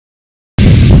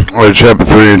Alright, Chapter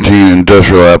 318,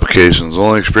 Industrial Applications.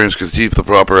 Only experience can teach the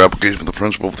proper application of the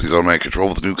principle for the automatic control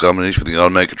with the new combination for the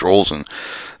automatic controls, and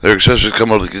their accessories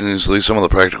come up continuously. Some of the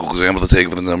practical examples to take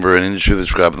with the number and industry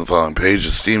described in the following page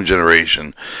is steam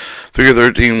generation. Figure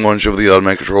 13.1 shows the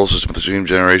automatic control system with the steam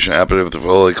generation apparatus with the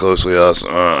fully closely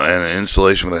and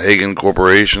installation with the Hagen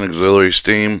Corporation auxiliary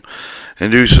steam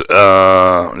induced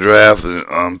draft.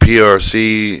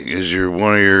 PRC is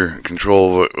one of your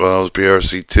control valves.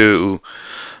 PRC2.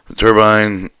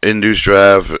 Turbine induced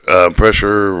draft,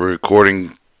 pressure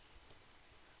recording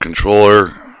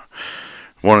controller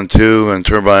 1 and 2, and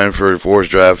turbine for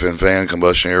forced draft and fan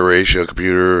combustion air ratio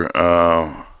computer.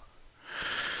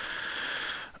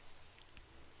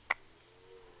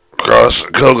 Cross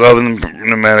coke oven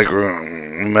pneumatic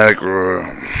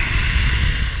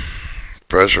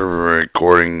pressure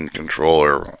recording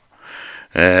controller.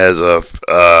 And it has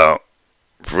a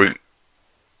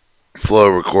flow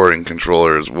recording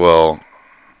controller as well,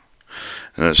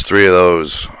 and there's 3 of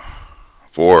those,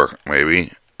 4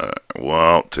 maybe,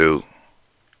 2,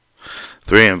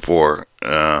 3 and 4.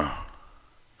 The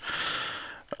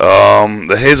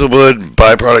Hazelwood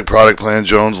byproduct product plant,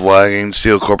 Jones Lagging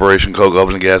Steel Corporation, coke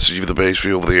oven and gas to give the base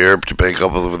fuel for the air to bank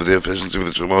up with the efficiency with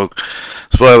the smoke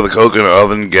supply with the coke and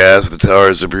oven gas. The tower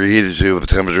is preheated to with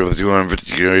the temperature of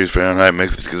 250 degrees Fahrenheit,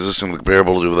 makes it consistent with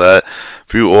comparable to that.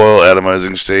 Fuel oil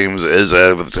atomizing steams is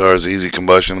added with the tower's easy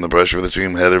combustion and the pressure of the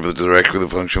steam headed with the direct with the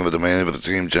function of the demand of the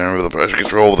steam generated with the pressure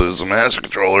control. There is a master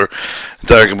controller.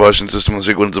 Entire combustion system, the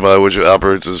sequence by which it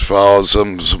operates as follows.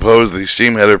 Some suppose the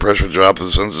steam header pressure drop, the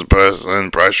sensors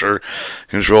and pressure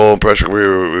control, pressure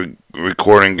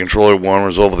recording controller 1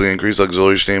 result of the increased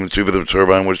auxiliary steam tube of the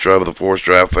turbine which drive with the forced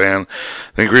draft fan.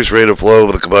 The increased rate of flow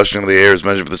of the combustion of the air is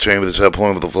measured with the chamber the set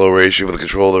point with the flow ratio with the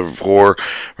controller 4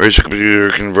 ratio computer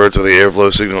converts the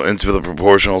airflow signal into the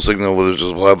proportional signal which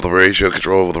is applied with the ratio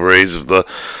control with the raise of the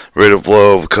rate of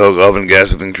flow of coke oven gas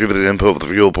with the increased input with the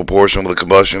fuel proportional with the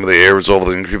combustion of the air result of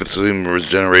the increased steam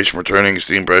regeneration returning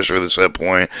steam pressure at the set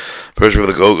point. Pressure of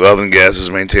the coke oven gas is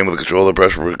maintained with the controller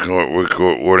pressure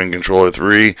recording controller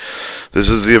 3. This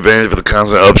is the advantage of the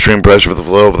constant upstream pressure of the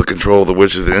flow of the control of the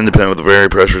which is independent of the very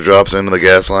pressure drops into the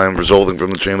gas line resulting from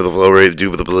the change of the flow rate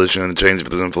due to the position and the change of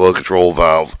the inflow control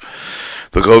valve.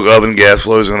 The coke oven gas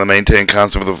flows in the maintained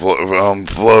constant with the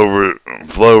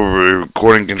flow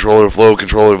recording controller, flow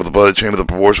controller with the button chamber, the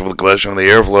proportion of the combustion of the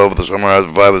airflow with the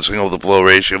summarized by the single of the flow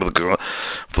ratio of the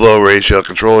flow ratio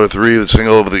controller 3, the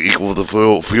single of the equal of the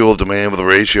fuel demand with the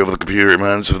ratio of the computer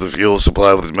amounts of the fuel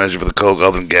supply with the measure for the coke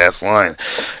oven gas line.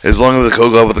 As long as the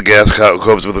coke oven with the gas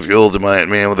copes with the fuel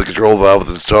demand with the control valve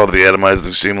with the top of the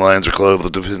atomizing steam lines are closed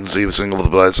with the deficiency of the single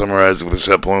of the summarized with the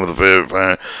set point with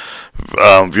the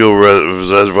fuel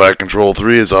reservoir control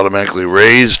 3 is automatically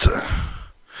raised.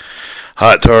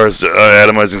 Hot tars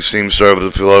atomizing steam start with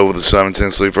the flow with the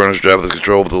simultaneously furnace drive with the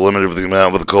control with the limit of the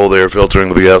amount with the cold air filtering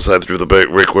with the outside through the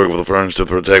brickwork with the furnace to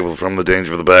protect from the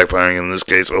danger of the backfiring, in this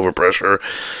case overpressure,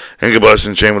 and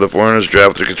combustion chamber with the furnace draft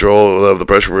with the control of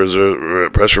the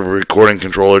pressure recording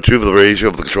controller 2 for the ratio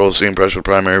of the control of steam pressure. The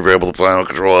primary variable, the final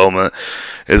control element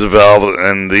is a valve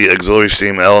and the auxiliary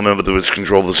steam element with which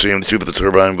control the steam tube of the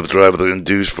turbine with the drive of the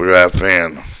induced draft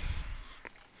fan.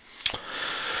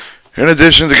 In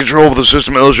addition, the control of the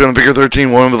system illustrated in Figure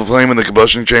 13.1 with the flame in the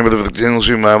combustion chamber with the continuous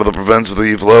amount with the prevents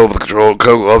the flow of the control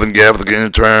coke oven gas with the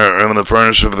internal in the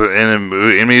furnace of the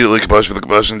immediately combustion with the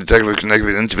combustion detector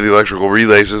connected into the electrical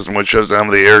relay system which shuts down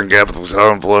the air and gas with the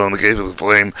power and flow in the case of the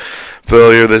flame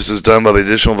failure. This is done by the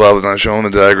additional valve not shown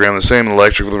in the diagram. The same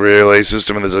electric with the relay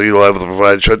system and the utilized with the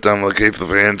provided shutdown in the case of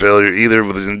the fan failure, either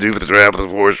with the induced with the draft of the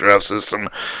forced draft system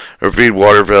or feed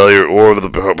water failure or with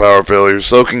the power failure.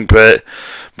 Soaking pit.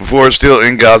 Before steel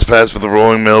ingots pass with the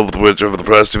rolling mill with which over the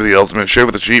press to the ultimate shape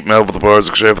with the sheet metal with the bars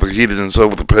except with the heated and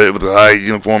soaked with the pit with the high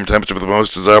uniform temperature with the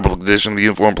most desirable condition, the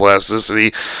uniform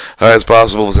plasticity, highest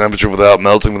possible temperature without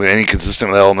melting with any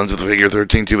consistent elements of the Figure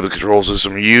 13.2 with the control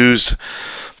system used.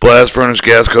 Blast furnace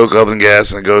gas, coke oven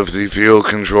gas, and go to the fuel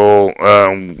control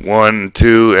 1,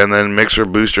 2, and then mixer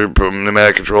booster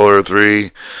pneumatic controller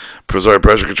 3.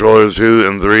 Pressure controller 2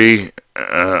 and 3,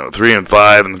 3 and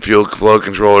 5, and the fuel flow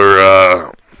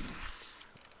controller.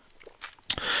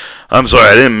 I'm sorry,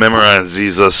 I didn't memorize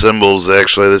these symbols.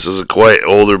 Actually, this is a quite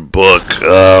older book.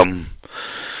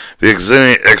 The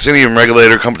Exinium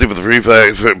regulator, complete with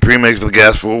the pre-mix for the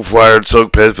gas-fired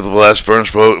soak pit for the blast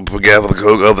furnace, gas with the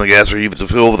coke oven, the gas heat to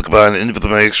fill with the combined into the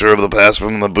mixture of the pass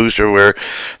from the booster where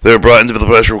they are brought into the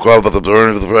pressure required by the burn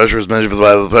of the pressure is measured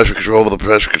by the pressure control with the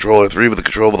pressure controller 3 with the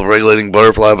control with the regulating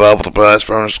butterfly valve with the blast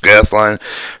furnace gas line,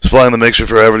 supplying the mixture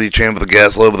for every chamber with the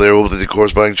gas level there will be the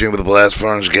corresponding chamber with the blast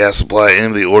furnace gas supply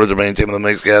in the order to maintain the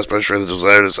mixed gas pressure at the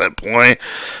desired set point.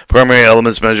 Primary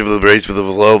elements measured for the rates for the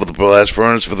flow of the blast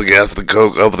furnace for the gas with the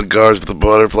coke over the guards with the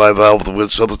butterfly valve with the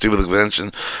substitute with the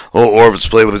convention or if it's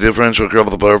played with a differential curve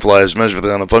with the butterfly is measured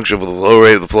on the function of the flow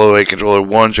rate of the flow rate controller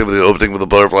 1 check with the opening with the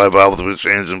butterfly valve with the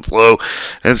change in flow,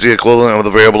 hence the equivalent of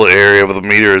the variable area of the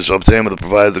meter is obtained with it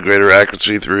provides the greater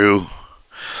accuracy through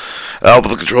alpha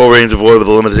the control range avoid with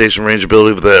the limitation range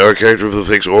ability with the R character with the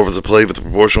fixed or with the plate with the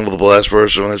proportional with the blast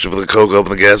furnace with the coke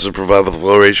open the gases provide with the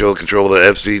flow ratio control with the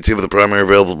FCT with the primary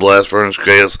available blast furnace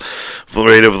gas flow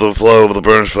rate of the flow of the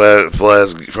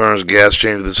furnace gas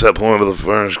change with the set point with the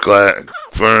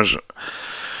furnace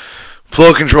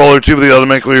flow controller 2 with the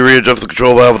automatically readjust the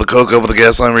control valve with the coke over the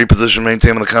gas line reposition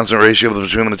maintaining the constant ratio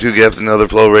between the two gaps and the other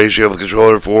flow ratio of the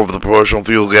controller 4 with the proportional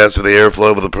fuel gas to the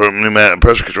airflow with the pneumatic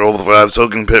pressure control with the 5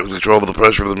 soaking pit with control of the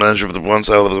pressure of the measure of the one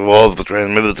side of the walls of the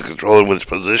transmitter with the controller with its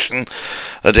position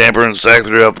a damper and stack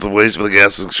throughout the waste of the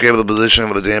gases escape of the position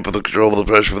with the damper of the control of the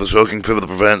pressure for the soaking pit with the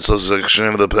prevent suction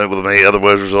of the pit with the may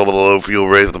otherwise result of the low fuel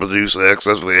rate with the produce the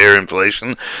excess of the air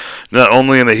inflation not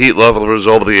only in the heat loss of the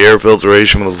result of the air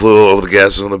filtration with the fluid over the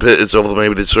gases in the pit itself may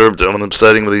be disturbed on the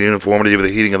setting with the uniformity of the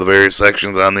heating of the various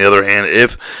sections. On the other hand,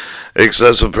 if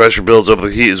excessive pressure builds up, the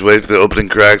heat is waited for the opening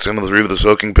cracks in the roof of the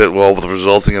soaking pit wall, with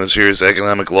resulting in serious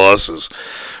economic losses.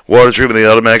 Water treatment,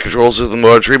 the automatic control system.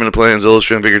 Water treatment plan is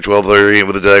illustrated in Figure 1238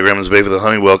 with the diagram is made for the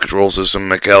Honeywell control system in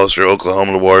McAlester,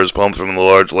 Oklahoma. The water is pumped from the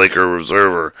large lake or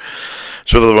reservoir.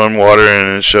 So the run water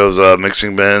and it shows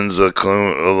mixing bins,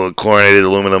 chlorinated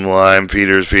aluminum lime,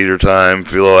 feeders, feeder time,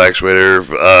 flow actuator.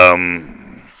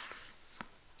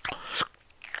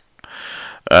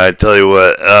 I tell you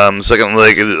what, second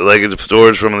leg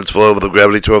storage from its flow with the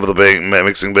gravity torque of the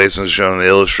mixing basin is shown in the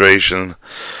illustration.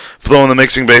 Flow in the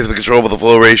mixing basin, the control of the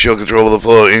flow ratio, control of the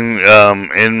flow in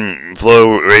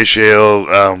flow ratio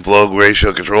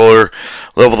controller,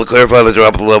 level to clarify the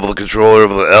drop of the level of the controller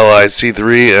of the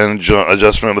LIC3 and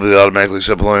adjustment with the automatically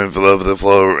set point for the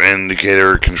flow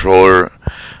indicator controller.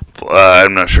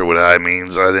 I'm not sure what I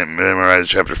means. I didn't memorize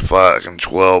chapter 5 and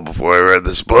 12 before I read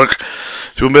this book.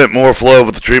 To emit more flow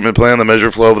with the treatment plan, the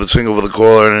measure flow with the single with the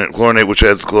chlorinate, which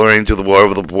adds chlorine to the water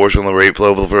with the proportion of the rate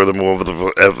flow with the furthermore with the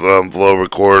flow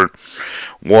record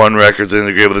 1 records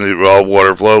integrated with the raw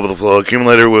water flow with the flow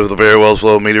accumulator with the very well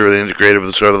flow meter with the integrated with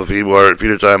the start of the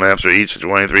feeder time after each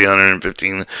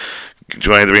 2,315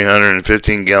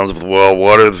 gallons of raw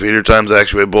water. The feeder times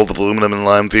actuate both with aluminum and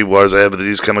lime feed waters. I have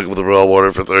these chemical with the raw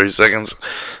water for 30 seconds.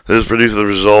 This produces the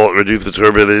result, reduce the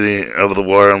turbidity of the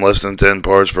water in less than 10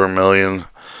 parts per million.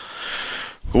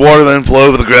 The water then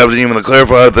flowed with the gravity and the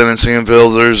clarified then in sand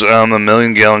filters on the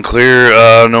million-gallon clear.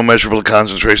 No measurable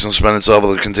concentration of suspended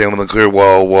solid contained within the clear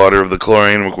water of the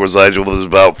chlorine, which residual is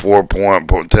about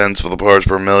 4.10 for the parts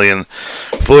per million.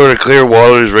 Fluid clear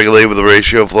water is regulated with the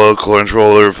ratio flow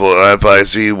controller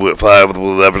FIC with 5 with the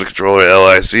lever controller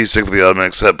LIC 6 with the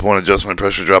automatic set point adjustment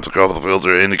pressure drops across the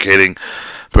filter indicating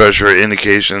pressure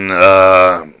indication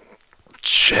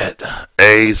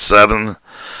A7.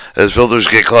 As filters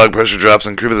get clogged, pressure drops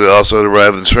increase. Also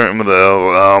arrive in certain with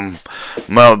the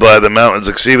by the mountains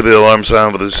exceed the alarm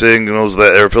sound with the signals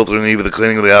that air filter need with the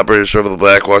cleaning of the operator start with the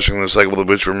backwashing the cycle with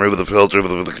which remove the filter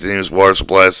with the continuous water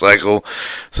supply cycle.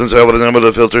 Since however the number of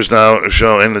the filters now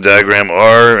shown in the diagram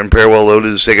are in parallel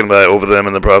loaded is taken by over them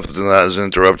and the process is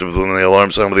interrupted when the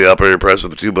alarm sound with the operator presses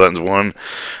the 2 buttons. 1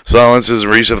 silences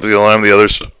and reset the alarm. The other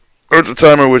starts the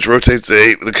timer, which rotates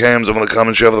the cams on the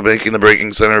common shaft of the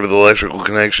braking center of the electrical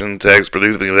connection tags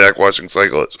produce the backwashing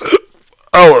cycle as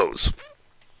follows.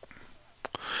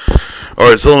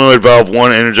 Alright, solenoid valve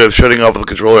 1 energized, shutting off the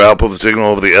controller output of the signal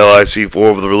over the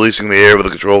LIC4 with the releasing the air with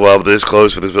the control valve. This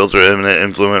closed for the filter imminent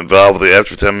influent valve with the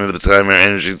after 10 minutes of the timer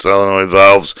energy solenoid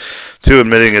valves. 2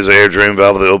 admitting as air drain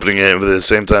valve with the opening it at the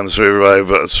same time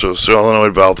the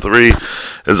solenoid valve 3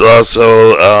 is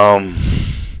also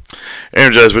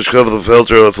Energize, which cover the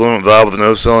filter of the fluent valve with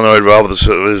no solenoid valve with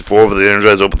the 4 with the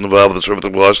energize, open the valve with the surface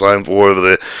of the wash line, 4 with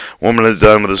the 1 minute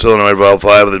done with the solenoid valve,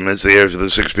 5 with admits the air to the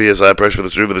 6 psi pressure for the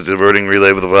tube with the diverting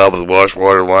relay with the valve with the wash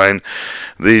water line.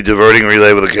 The diverting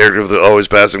relay with the character of the always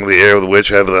passing with the air with which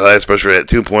have the highest pressure at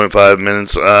 2.5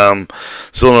 minutes.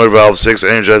 Solenoid valve 6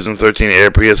 energizing 13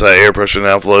 air psi air pressure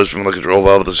now flows from the control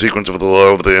valve with the sequence of the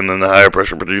low and then the higher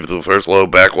pressure produced with the first low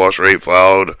backwash rate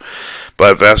followed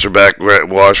by a faster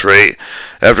backwash rate.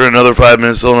 After another 5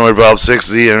 minutes, solenoid valve 6,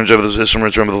 the energy of the system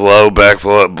return with a low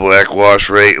backwash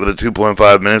rate with a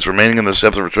 2.5 minutes remaining in the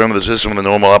steps of return of the system with the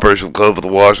normal operation of the close with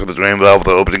the wash with the drain valve with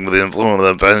the opening with the influent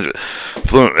with the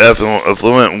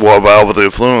effluent valve with the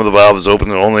effluent of the valve is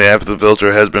opened only after the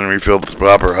filter has been refilled with the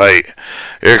proper height.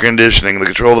 Air conditioning. The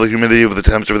control of the humidity of the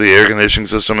temperature of the air conditioning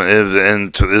system is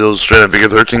illustrated in figure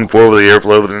 13.4 with the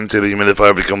airflow into the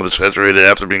humidifier becomes saturated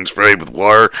after being sprayed with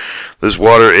water. This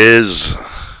water is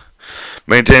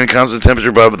maintain constant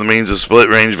temperature by the means of split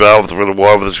range valve for the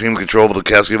water with the stream control of the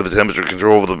cascade of the temperature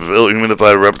control of the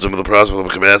humidifier representative of the process of the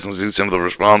capacitance of the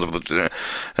response of the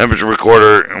temperature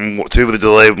recorder. 2 with the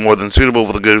delay more than suitable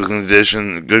for the good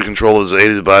condition. Good control is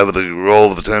aided by with the role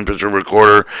of the temperature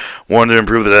recorder. 1 to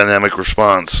improve the dynamic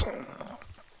response.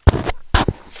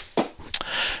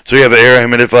 So you have the air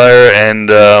humidifier and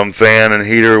fan and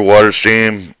heater, water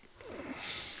stream.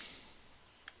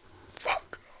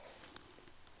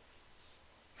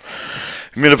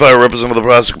 Humidifier represents the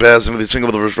process capacity with the single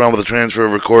with the response with the transfer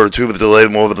recorder 2 with the delay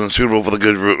more than suitable for the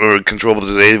good control with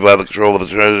the aided by the control with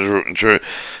the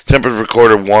temperature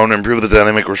recorder 1 improve the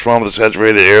dynamic response with the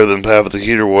saturated air then path with the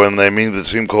heater 1 they mean the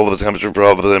steam cold with the temperature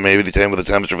problem that may be detained with the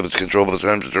temperature with the control with the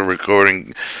temperature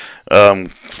recording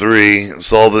 3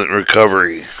 solvent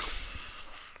recovery.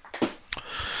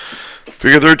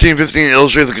 Figure 13.15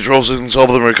 illustrates the control system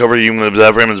solvent recovery using the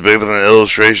diaphragm is big with an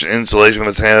illustration installation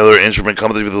of the Taylor Instrument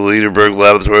Company with the Leaderburg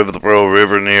Laboratory of the Pearl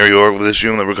River, New York, with this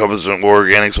unit that recovers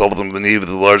organic solvent with the need with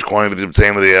the large quantity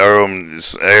obtained with the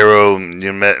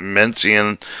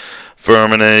aeromensian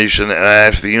fermentation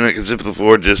ash. The unit consists of the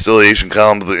 4 distillation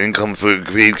columns with the income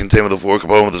feed contained with the 4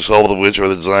 components of the solvent, which are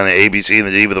the design of A, B, C, and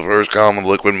the D with the first column of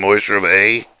liquid moisture of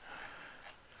A.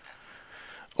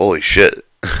 Holy shit.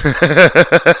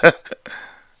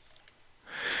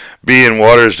 B in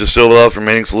water is distilled off.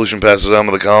 Remaining solution passes on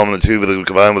with the column and the 2 with the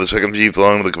combined with the second G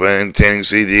flowing with the containing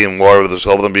C, D, and water with the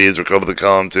solvent B is recovered the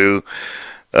column 2.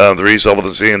 3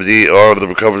 solvent C and D are the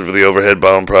recovered for the overhead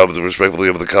bottom product respectively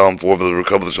of the column 4 for the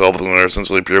recovered the solvent and are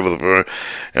essentially pure with the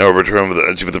and return with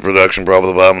the production product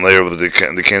of the bottom layer with the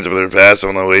decants of their pass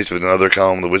on the waste with another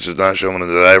column which is not shown in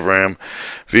the diagram.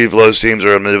 Feed flow steams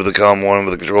are emitted with the column 1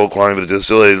 with the control quantity with the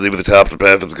distillated leave at the top of the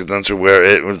path of the condenser where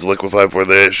it was liquefied for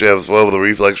the shaft flow with the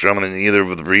reflex drum and either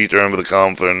with the return with the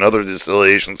column for another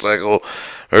distillation cycle.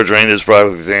 Her drain is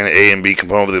product containing A and B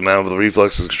component with the amount of the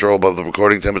reflux is controlled by the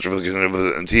recording temperature of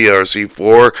the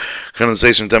TRC4.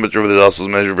 Condensation temperature with it also is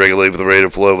measured regularly with the rate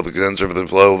of flow with the condenser for the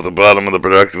flow of the bottom of the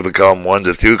product with the column 1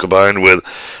 to 2 combined with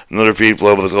another feed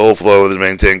flow with the whole flow is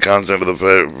maintained constant with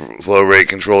the flow rate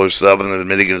controller stopping and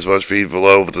admitting as much feed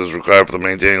flow as is required for the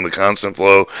maintaining the constant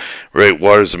flow rate.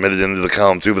 Water is emitted into the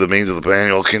column 2 with the means of the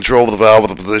manual control of the valve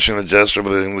with the position of the gesture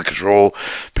within the control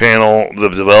panel. The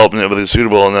development of the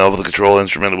suitable enough with the control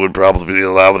instrument that would probably be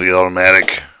allowed with the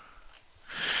automatic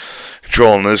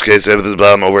control. In this case, after the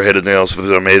bottom overhead nails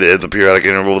are made at the periodic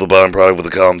interval with the bottom product with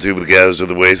the column 2 with the gathers to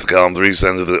the waste. The column 3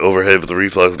 sends the overhead with the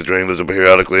reflux with the drain with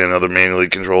periodically another manually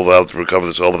control valve to recover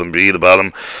the solvent and B. The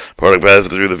bottom product passes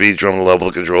through the feed drum level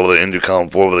of control with the into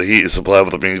column 4 with the heat is supplied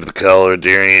with the means of the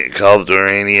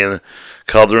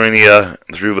Caldurania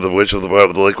through with the which of the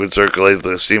liquid circulates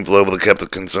the steam flow with the kept the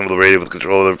consume with the rate of the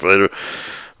control of the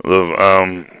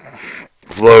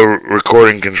flow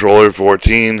recording controller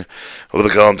 14 with the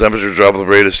column temperature drop of the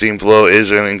rate of steam flow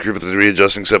is an increase with the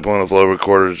readjusting set point of the flow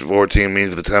recorder 14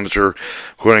 means the temperature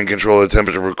recording controller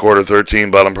temperature recorder 13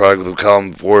 bottom product with the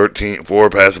column 4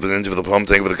 passes into the pump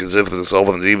tank with the consist with the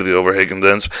solvent D with the overhead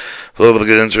condense flow with the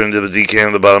condenser into the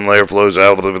decant the bottom layer flows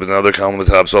out with another column with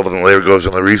the top solvent layer goes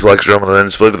on the reflex drum and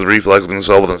then split with the reflex with the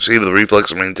solvent C with the reflex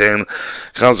to maintain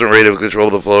constant rate of control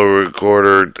of the flow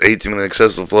recorder 18 when the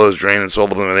excessive flow is drained and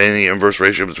solvent with any inverse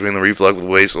ratio between the reflux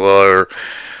with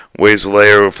waste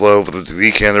layer of flow for the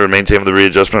decanter and maintain the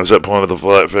readjustment set point of the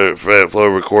flat flow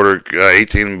recorder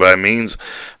 18 by means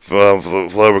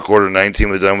flow recorder 19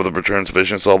 with done with the return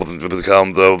sufficient solvent with the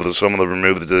column though with the sum of the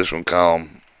remove the additional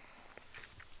column.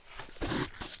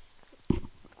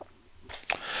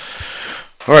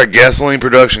 Alright, gasoline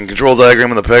production. Control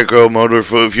diagram of the Petro motor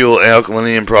fuel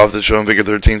alkalinity and profit shown in figure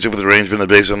 13. With the arrangement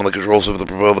based on the control of the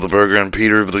propeller of the burger and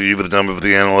Peter of the U of the number of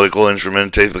the analytical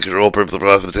instrument. Take the control per the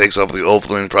profit takes off the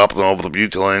olefins, propylene over the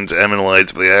butylanes,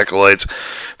 aminolites, the acolytes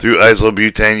through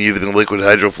isobutane, U of the liquid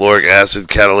hydrofluoric acid,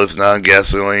 catalyst,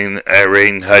 non-gasoline,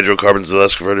 arrating hydrocarbons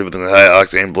thus converted with a high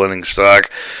octane blending stock.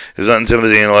 It is not intended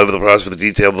to analyze the process of the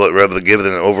detail, but rather to give it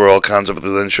an overall concept to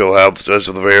then show how the rest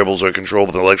of the variables are controlled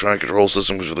with an electronic control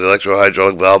system, which with the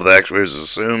electrohydraulic valve, the actuators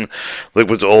assume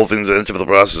liquids olefins enter the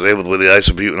process able with the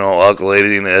isobutanol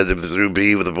alkylating the through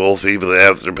B with the both feed with the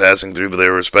after passing through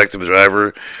their respective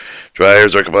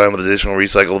dryers are combined with additional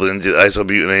recycled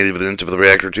isobutanated into the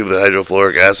reactor tube. The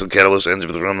hydrofluoric acid catalyst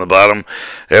enters from the bottom.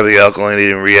 After the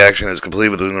alkylating reaction is complete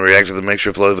within the reactor, the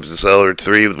mixture flows with the cellar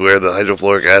 3, where the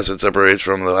hydrofluoric acid separates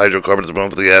from the hydrocarbons.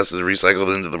 Both of the acid is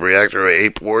recycled into the reactor A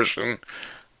portion.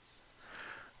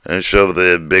 And show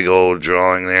the big old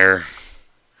drawing there.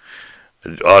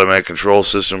 Automatic control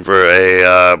system for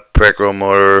a Petro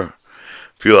motor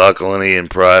fuel alkalinity and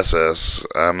process.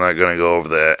 I'm not going to go over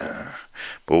that,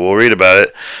 but we'll read about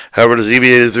it. However, it is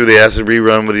deviated through the acid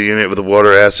rerun with the unit with the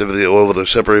water acid with the oil with the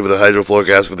separated with the hydrofluoric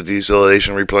acid with the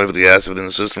desalination replenished with the acid within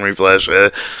the system refresh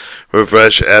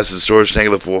acid storage tank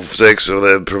of the 4-6, so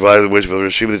that provided which will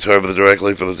receive the target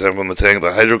directly from the tank.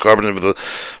 The hydrocarbon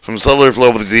from cellular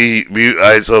flow with the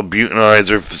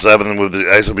isobutanizer 7 with the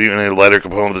isobutanated lighter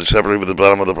component with the separated with the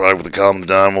bottom of the product with the column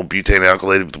normal butane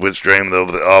alkylated with which drained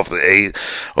off the A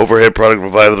overhead product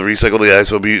provided with the recycle the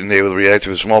isobutane with the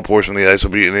reactor. The small portion of the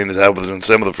isobutane is out within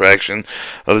some of the fraction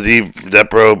of the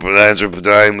depropanizer of the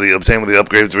dime obtained with the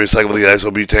upgrade to recycle the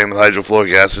isobutane with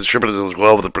hydrofluoric acid. Strip it as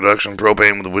well with the production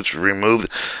propane with which removed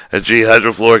a G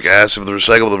hydrofluoric acid with the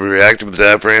recycle of the reactor with the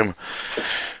diaphragm.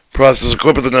 Process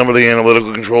equipped with the number of the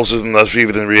analytical control system, thus feed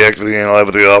within reactor the analyte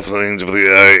with the offerings of the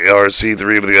ARC3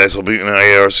 with the isobutane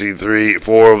ARC3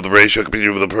 4 of the ratio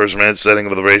computer with the percent setting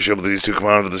of the ratio of these two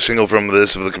components with the single from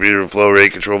this of the computer flow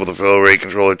rate control with the flow rate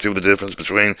controller 2 the difference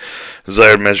between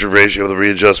desired measured ratio of the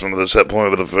readjustment with the set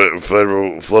point with the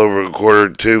federal flow recorder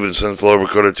 2 with the send flow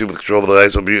recorder 2 with control of the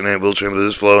isobutane will change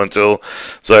this flow until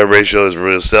desired ratio is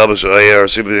established.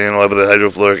 ARC with the analyte with the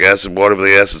hydrofluoric acid water with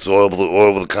the acid oil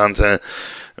with the content.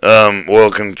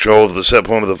 Oil control of the set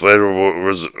point of the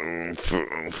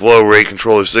flow rate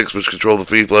controller 6, which control the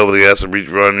feed flow of the acid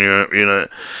run unit.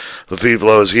 The feed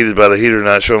flow is heated by the heater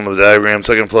not shown in the diagram.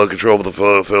 Second flow control of the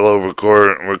flow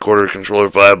recorder controller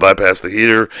 5 bypass the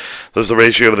heater. Thus the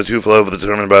ratio of the two flow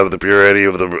determined by the purity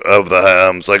of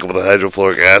the cycle of the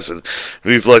hydrofluoric acid.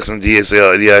 Reflux and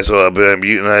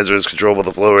deisobutanizer is controlled by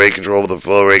the flow rate control of the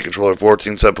flow rate controller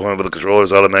 14. Set point of the controller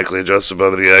is automatically adjusted by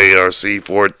the ARC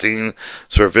 14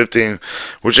 15,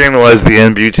 which analyzes the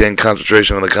N-butane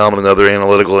concentration of the common and other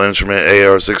analytical instrument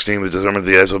AR 16, which determines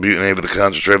the isobutane of the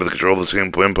concentrate with the control of the steam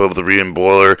input of the reading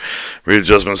boiler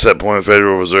readjustment set point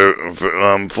federal reserve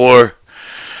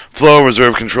flow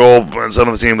reserve control and some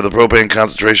of the team with the propane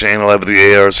concentration analyzed with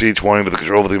the ARC 20 with the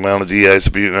control of the amount of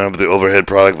D-isobutane of the overhead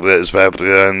product that is passed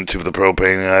to the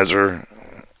propanizer.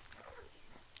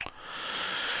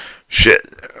 Shit.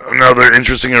 Another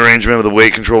interesting arrangement of the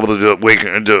weight control of the weight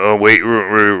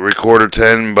recorder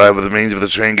 10 by the means of the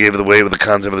train gave the weight of the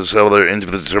content of the cylinder into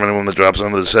the determinant when the drops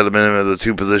onto the sediment of the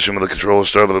 2 position with the controller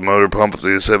start of the motor pump with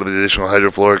the additional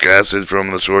hydrofluoric acid from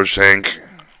the storage tank.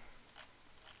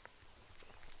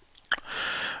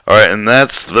 Alright, and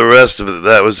that's the rest of it.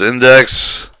 That was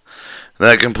index.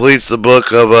 That completes the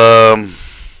book of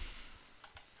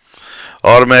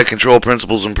automatic control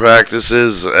principles and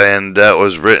practices, and that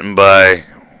was written by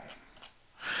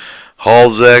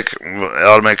Halzek,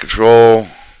 automatic control.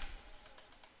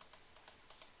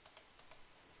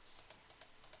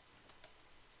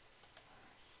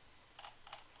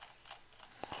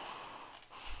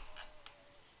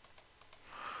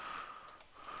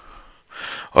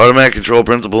 Automatic control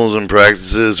principles and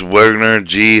practices, Wagner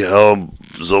G.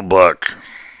 Helmzelbuck.